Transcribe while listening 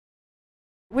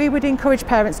We would encourage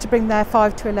parents to bring their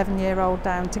 5 to 11-year-old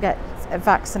down to get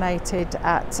vaccinated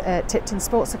at Tipton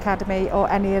Sports Academy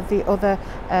or any of the other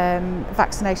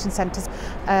vaccination centres.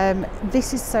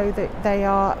 This is so that they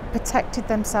are protected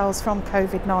themselves from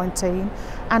COVID-19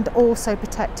 and also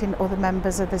protecting other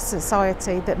members of the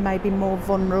society that may be more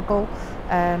vulnerable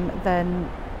than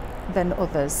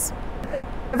others.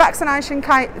 The Vaccination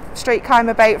Street came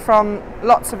about from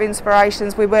lots of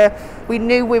inspirations. We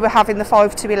knew we were having the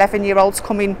 5 to 11-year-olds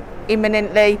coming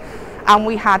imminently, and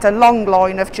we had a long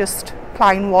line of just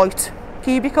plain white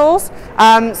cubicles.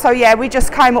 So yeah, we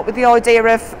just came up with the idea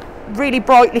of really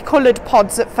brightly coloured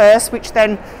pods at first, which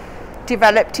then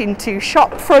developed into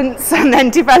shop fronts and then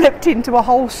developed into a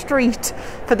whole street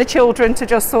for the children to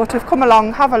just sort of come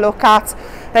along, have a look at.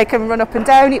 They can run up and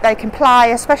down it, they can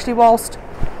play, especially whilst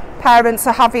parents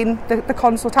are having the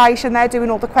consultation. They're doing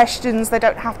all the questions. They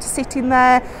don't have to sit in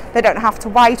there, they don't have to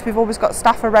wait. We've always got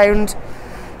staff around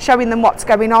showing them what's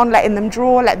going on, letting them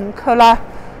draw, letting them colour,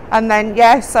 and then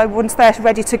yeah, so once they're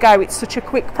ready to go, it's such a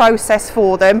quick process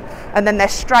for them, and then they're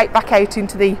straight back out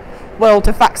into the world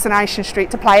of Vaccination Street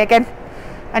to play again,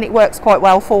 and it works quite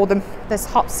well for them. There's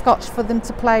hopscotch for them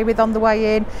to play with on the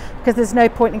way in, because there's no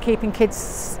point in keeping kids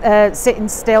sitting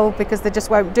still because they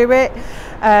just won't do it.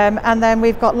 And then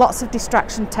we've got lots of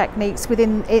distraction techniques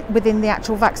within the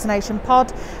actual vaccination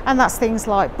pod, and that's things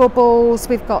like bubbles.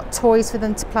 We've got toys for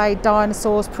them to play,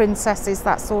 dinosaurs, princesses,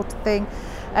 that sort of thing.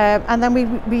 And then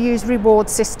we use reward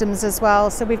systems as well.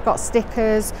 So we've got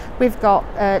stickers, we've got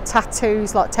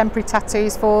tattoos, like temporary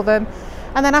tattoos for them.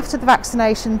 And then after the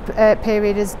vaccination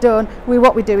period is done,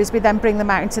 what we do is we then bring them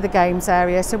out into the games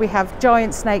area. So we have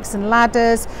giant snakes and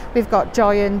ladders, we've got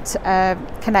giant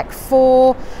Connect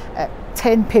 4,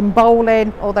 10-pin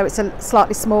bowling, although it's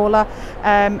slightly smaller.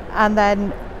 And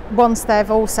then once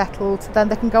they've all settled, then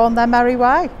they can go on their merry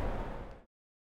way.